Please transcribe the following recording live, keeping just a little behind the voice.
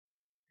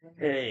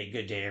Hey,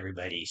 good day,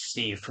 everybody.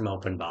 Steve from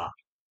OpenBOM.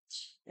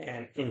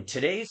 And in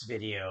today's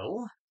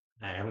video,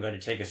 I'm going to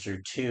take us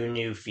through two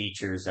new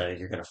features that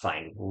you're going to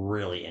find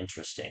really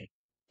interesting.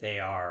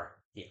 They are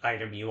the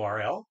item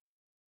URL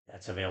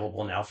that's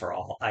available now for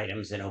all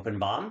items in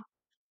OpenBOM.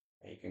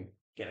 You can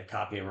get a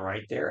copy of it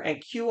right there,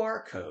 and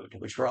QR code,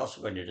 which we're also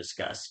going to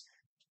discuss.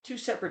 Two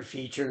separate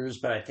features,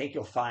 but I think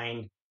you'll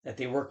find that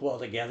they work well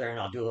together, and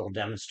I'll do a little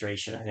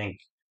demonstration. I think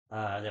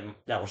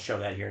that will show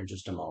that here in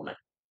just a moment.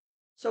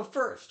 So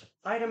first,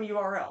 item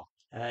URL.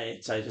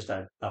 It's just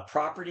a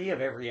property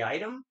of every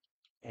item.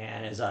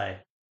 And as I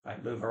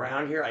move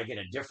around here, I get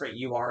a different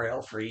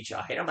URL for each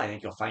item. I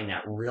think you'll find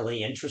that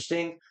really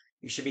interesting.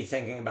 You should be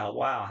thinking about,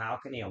 wow,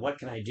 what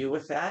can I do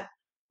with that?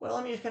 Well,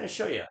 let me just kind of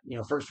show you.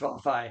 First of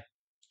all,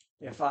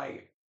 if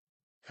I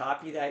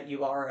copy that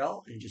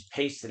URL and just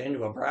paste it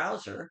into a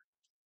browser,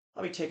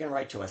 I'll be taken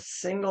right to a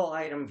single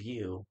item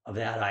view of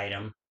that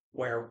item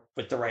where,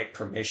 with the right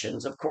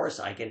permissions, of course,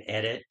 I can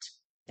edit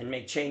and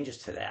make changes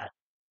to that.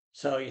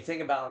 So you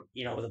think about,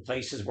 the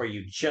places where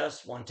you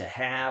just want to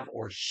have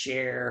or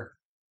share,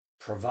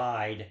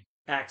 provide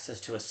access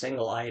to a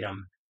single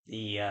item,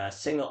 the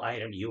single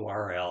item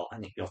URL. I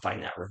think you'll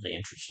find that really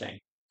interesting.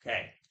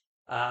 Okay.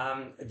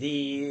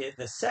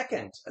 The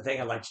second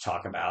thing I'd like to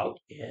talk about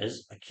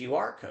is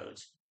QR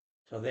codes.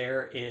 So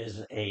there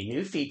is a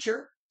new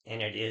feature,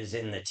 and it is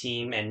in the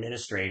team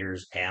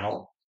administrators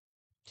panel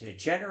to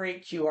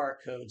generate QR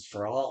codes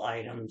for all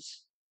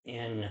items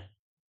in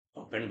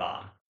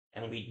OpenBOM.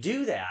 And we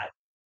do that.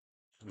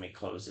 Let me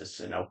close this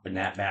and open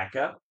that back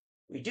up.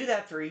 We do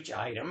that for each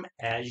item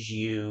as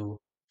you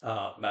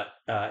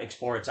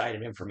explore its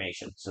item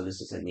information. So this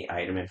is in the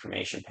item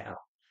information panel.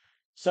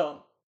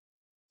 So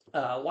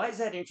why is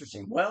that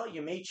interesting? Well,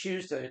 you may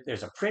choose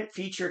there's a print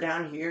feature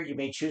down here. You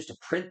may choose to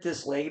print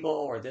this label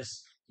or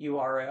this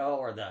URL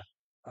or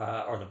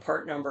the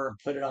part number,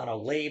 put it on a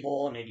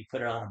label, and maybe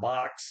put it on a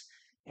box,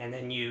 and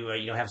then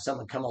you have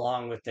someone come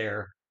along with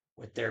their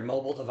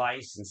mobile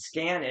device and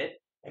scan it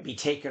and be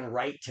taken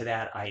right to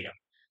that item.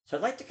 So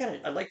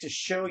I'd like to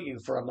show you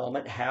for a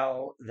moment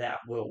how that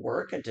will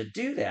work. And to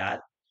do that,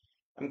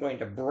 I'm going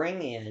to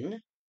bring in,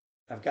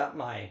 I've got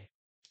my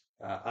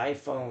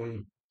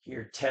iPhone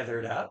here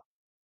tethered up.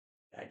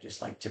 I'd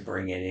just like to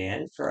bring it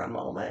in for a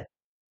moment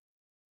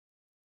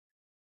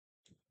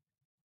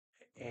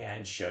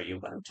and show you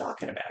what I'm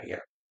talking about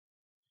here.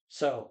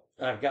 So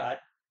I've got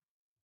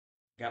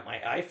my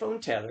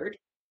iPhone tethered,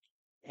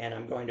 and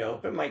I'm going to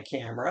open my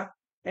camera.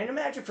 And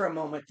imagine for a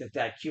moment that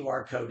that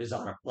QR code is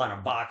on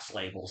a box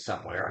label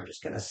somewhere. I'm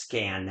just going to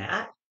scan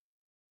that.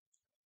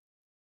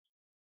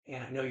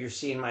 And I know you're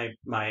seeing my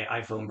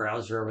iPhone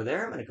browser over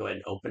there. I'm going to go ahead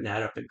and open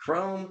that up in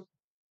Chrome.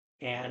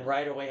 And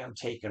right away, I'm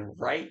taken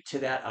right to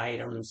that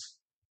item's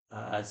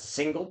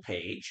single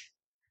page.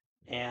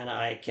 And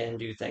I can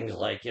do things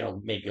like,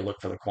 maybe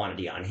look for the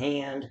quantity on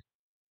hand.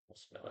 I'll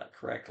spell that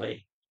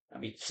correctly. I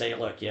mean, say,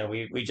 look,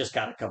 we just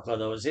got a couple of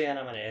those in.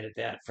 I'm going to edit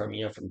that from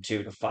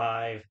 2 to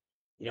 5,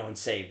 and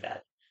save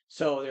that.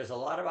 So there's a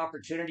lot of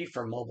opportunity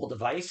for mobile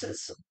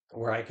devices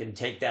where I can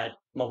take that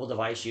mobile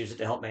device, use it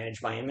to help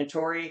manage my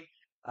inventory.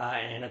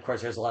 And of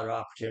course, there's a lot of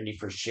opportunity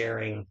for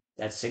sharing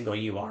that single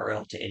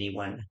URL to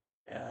anyone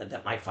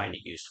that might find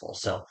it useful.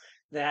 So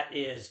that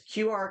is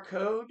QR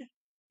code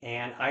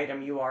and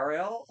item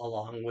URL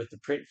along with the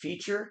print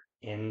feature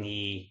in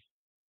the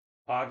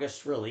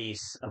August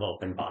release of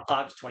OpenBOM,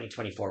 August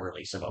 2024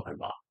 release of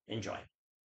OpenBOM. Enjoy.